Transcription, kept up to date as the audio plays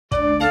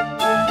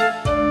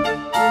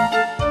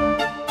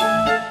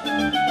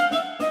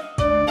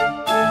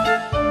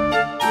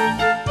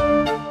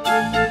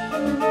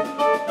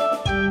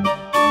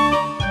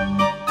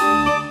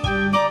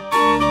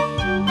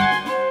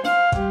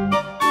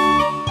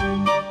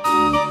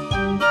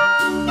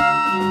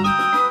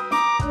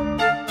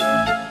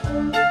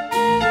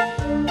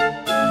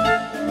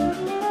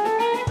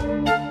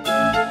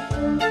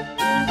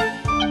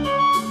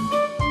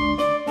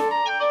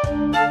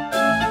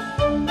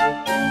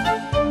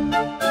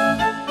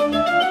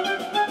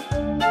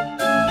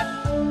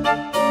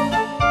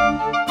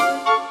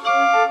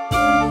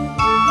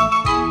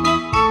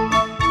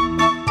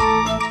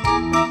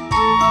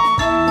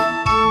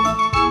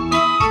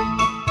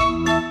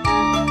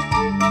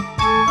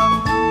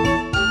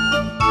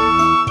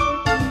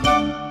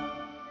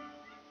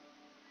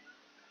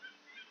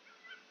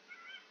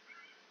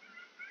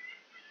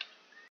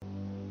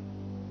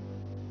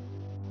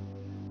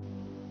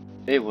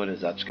Hey, what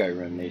is up,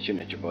 Skyrim Nation?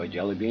 It's your boy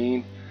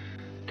Jellybean.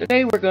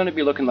 Today we're going to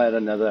be looking at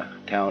another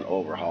town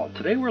overhaul.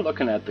 Today we're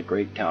looking at the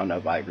great town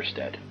of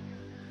Ivarstead.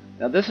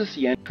 Now this is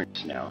the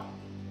entrance now.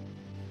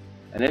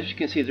 And as you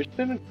can see, there's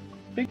been a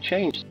big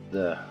change to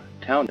the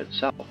town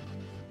itself.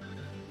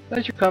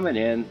 As you're coming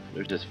in,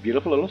 there's this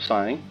beautiful little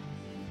sign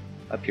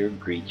up here,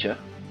 greet you,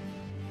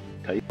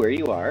 tell you where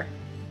you are.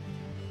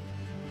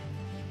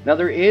 Now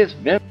there has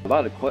been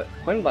quite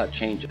a lot of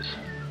changes.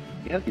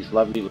 You have these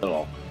lovely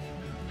little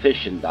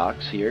fishing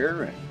docks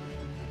here, and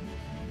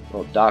a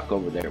little dock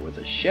over there with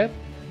a ship.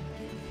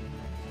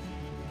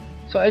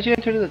 So as you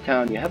enter the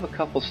town, you have a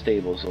couple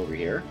stables over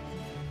here,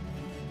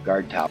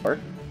 guard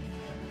tower.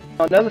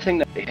 Now, another thing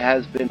that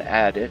has been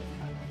added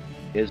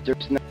is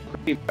there's now a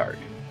graveyard.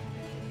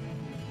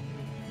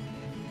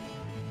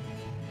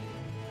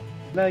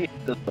 Now you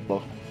have this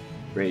little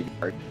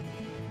graveyard.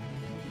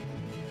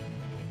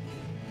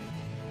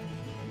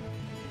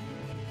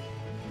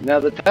 Now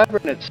the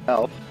tavern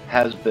itself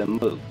has been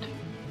moved.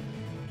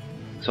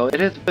 So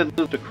it has been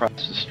moved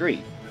across the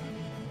street.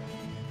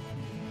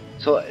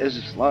 So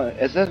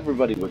as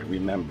everybody would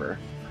remember,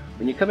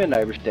 when you come in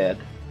Ivarstead,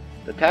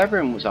 the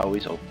tavern was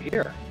always over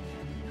here.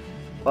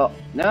 Well,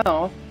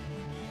 now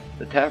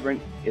the tavern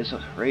is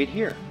right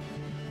here.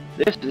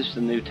 This is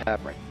the new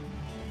tavern.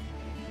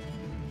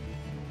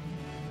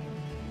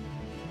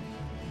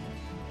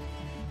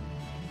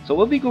 So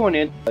we'll be going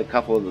into a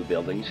couple of the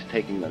buildings,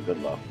 taking a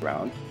good look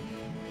around.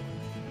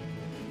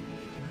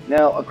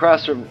 Now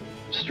across the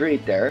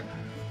street there,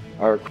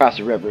 or across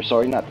the river,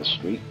 sorry, not the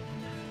street,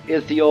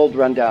 is the old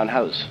rundown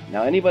house.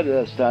 Now anybody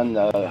that's done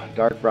the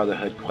Dark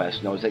Brotherhood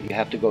quest knows that you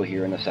have to go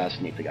here and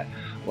assassinate the guy.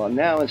 Well,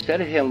 now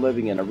instead of him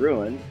living in a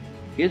ruin,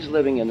 he's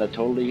living in a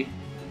totally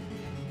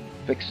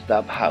fixed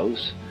up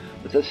house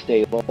with a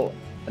stable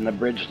and a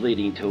bridge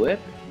leading to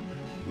it.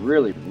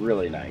 Really,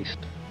 really nice.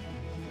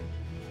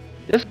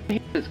 This one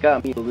here has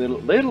got me a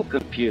little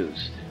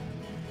confused.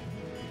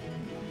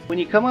 When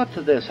you come up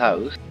to this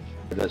house,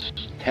 this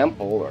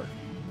temple or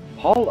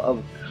Hall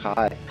of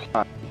Climb,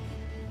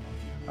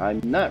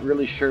 I'm not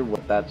really sure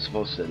what that's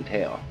supposed to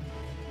entail.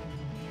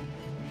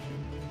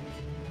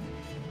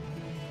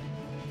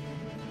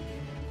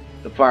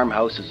 The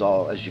farmhouse is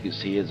all, as you can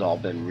see, has all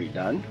been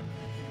redone.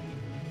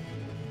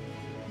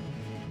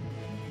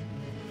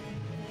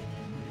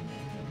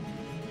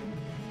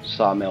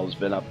 Sawmill's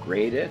been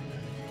upgraded.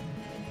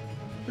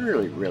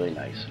 Really, really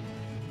nice.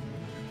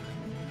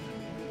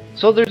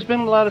 So there's been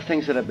a lot of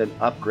things that have been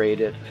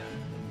upgraded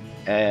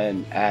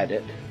and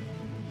added.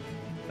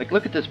 Like,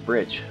 look at this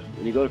bridge.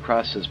 When you go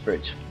across this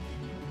bridge,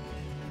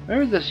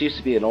 remember this used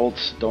to be an old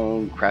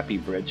stone crappy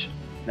bridge?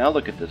 Now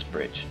look at this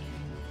bridge.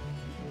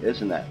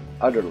 Isn't that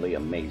utterly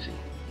amazing?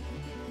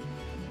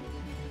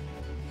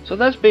 So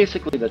that's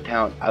basically the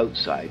town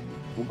outside.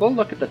 We'll go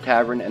look at the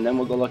tavern, and then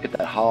we'll go look at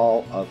that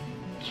Hall of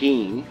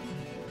King.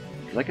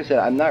 Like I said,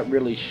 I'm not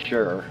really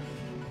sure.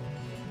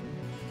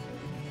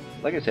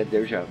 Like I said,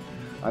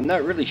 I'm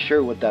not really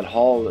sure what that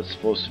hall is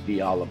supposed to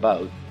be all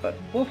about, but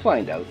we'll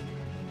find out.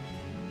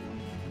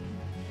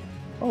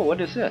 Oh,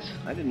 what is this?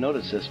 I didn't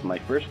notice this in my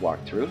first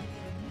walkthrough.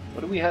 What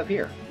do we have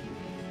here?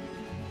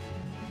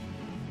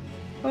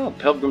 Oh,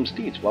 Pilgrim's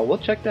Deeds. Well, we'll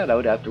check that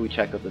out after we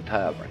check out the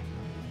tavern.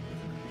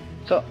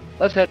 So,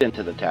 let's head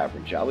into the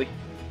tavern, shall we?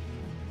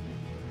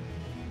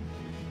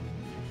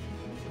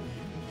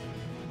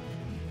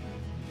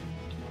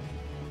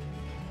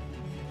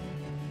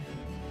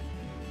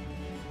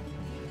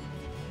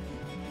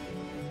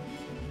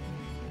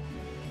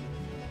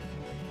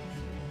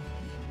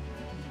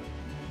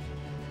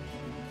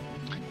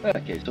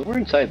 Okay, so we're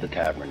inside the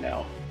tavern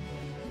now.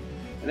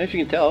 And as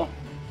you can tell,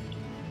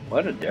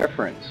 what a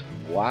difference.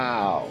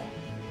 Wow.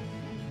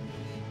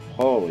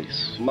 Holy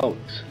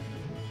smokes.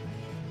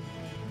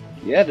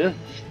 Yeah, this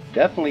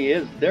definitely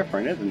is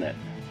different, isn't it?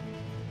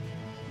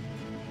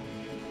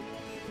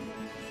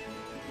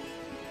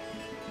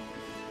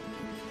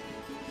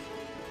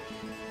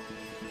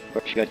 Of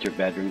course, you got your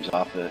bedrooms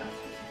off of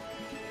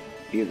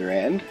either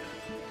end,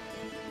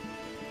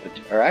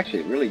 which are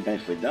actually really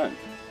nicely done.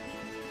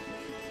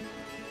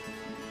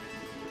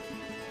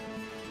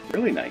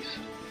 Really nice.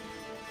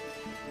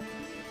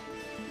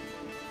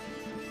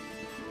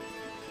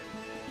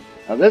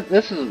 Now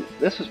this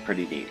is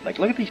pretty neat. Like,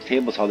 look at these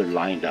tables, how they're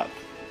lined up.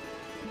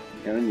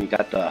 And then you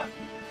got the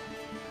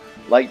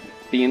light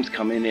beams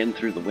coming in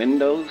through the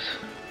windows.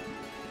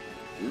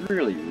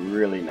 Really,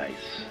 really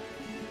nice.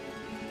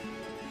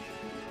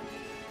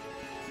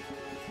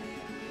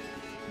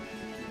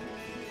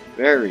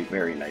 Very,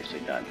 very nicely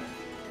done.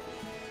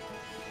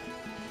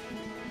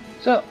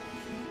 So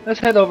let's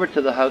head over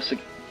to the house,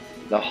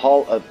 the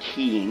Hall of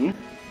King,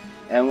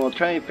 and we'll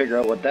try and figure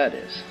out what that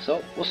is.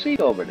 So we'll see you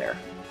over there.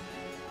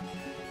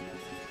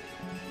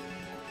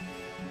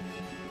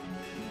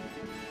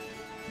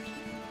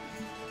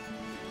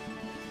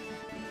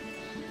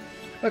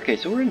 Okay,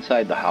 so we're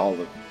inside the Hall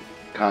of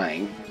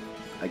King.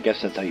 I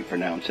guess that's how you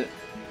pronounce it.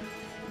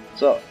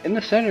 So in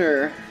the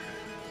center,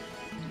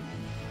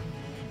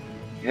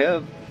 you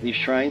have these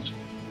shrines,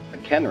 a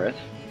Kenrith,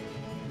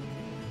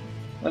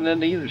 And then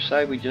the other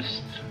side we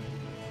just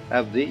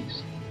have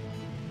these.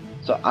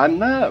 So I'm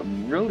not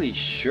really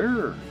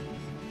sure.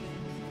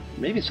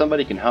 Maybe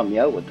somebody can help me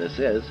out what this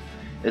is.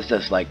 Is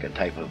this like a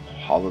type of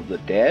Hall of the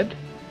Dead?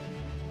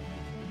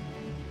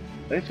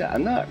 Like I said,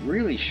 I'm not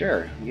really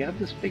sure. You have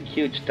this big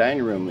huge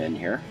dining room in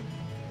here.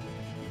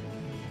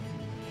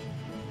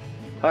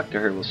 Talk to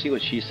her, we'll see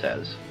what she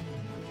says.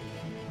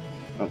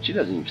 Oh, she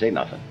doesn't even say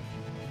nothing.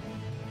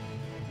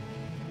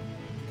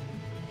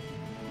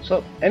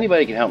 So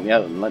anybody can help me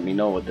out and let me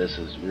know what this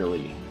is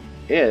really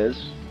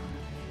is.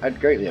 I'd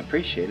greatly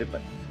appreciate it,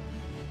 but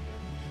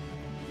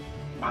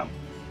wow.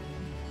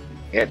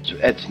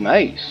 It's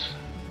nice.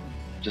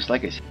 Just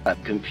like I said,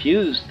 I'm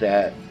confused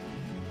at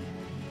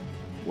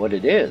what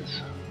it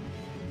is.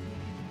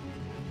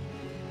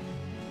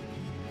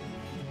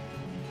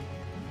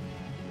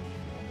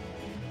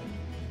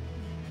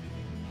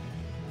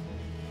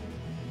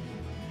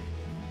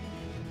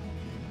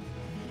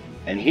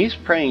 And he's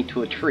praying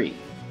to a tree.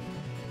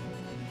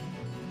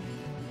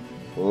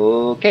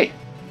 Okay.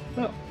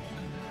 Well,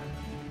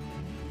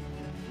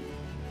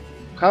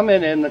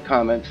 comment in the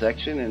comment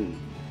section and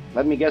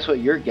let me guess what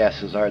your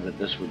guesses are that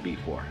this would be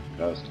for.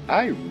 Because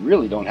I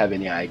really don't have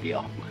any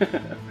idea.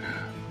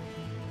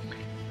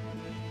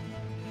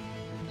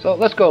 So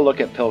let's go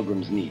look at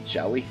Pilgrim's Need,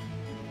 shall we?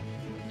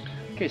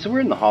 Okay, so we're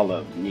in the Hall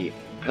of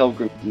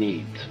Pilgrim's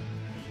Needs.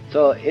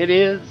 So it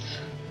is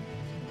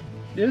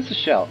a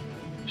shop.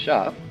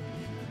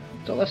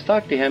 So let's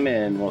talk to him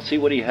and we'll see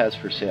what he has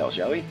for sale,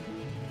 shall we?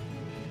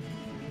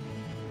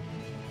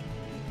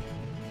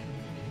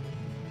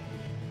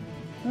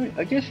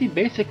 I guess he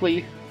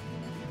basically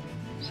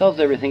sells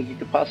everything you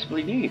could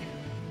possibly need.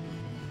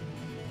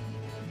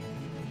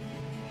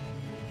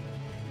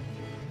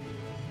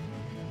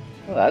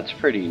 Well, that's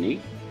pretty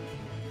neat.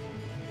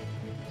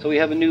 So we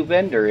have a new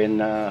vendor in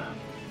the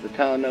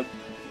town of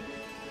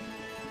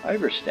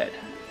Ivarstead.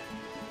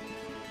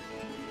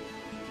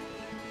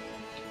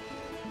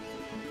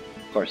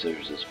 Of course,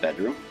 there's this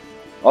bedroom.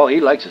 Oh, he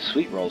likes his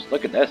sweet rolls.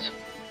 Look at this.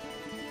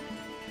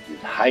 He's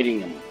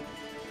hiding them.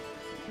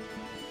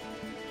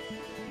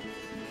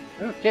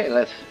 Okay,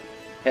 let's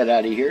head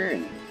out of here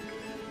and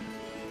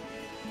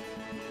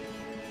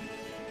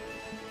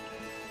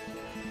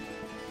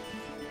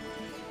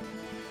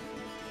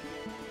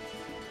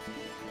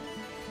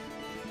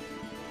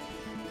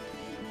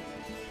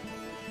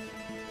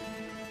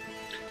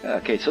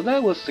okay, so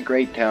that was the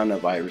great town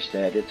of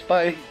Ivarstead. It's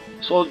by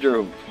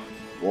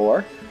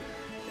Soldierofwar.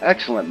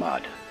 Excellent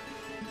mod.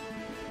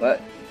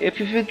 But if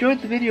you've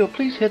enjoyed the video,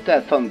 please hit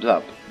that thumbs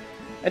up.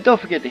 And don't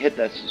forget to hit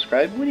that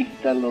subscribe. When you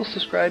hit that little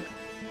subscribe,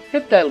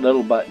 hit that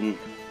little button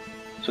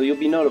so you'll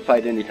be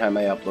notified anytime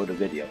I upload a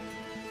video.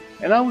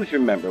 And always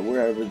remember,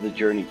 wherever the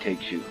journey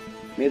takes you,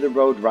 may the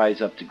road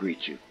rise up to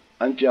greet you.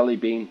 I'm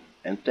Jellybean,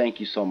 and thank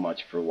you so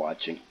much for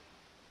watching.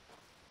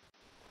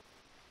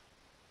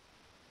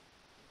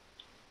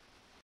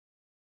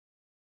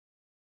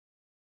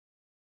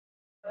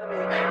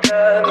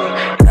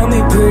 Tell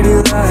me pretty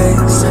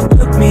lies,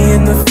 look me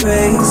in the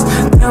face.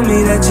 Tell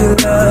me that you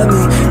love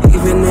me,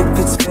 even if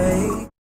it's fake.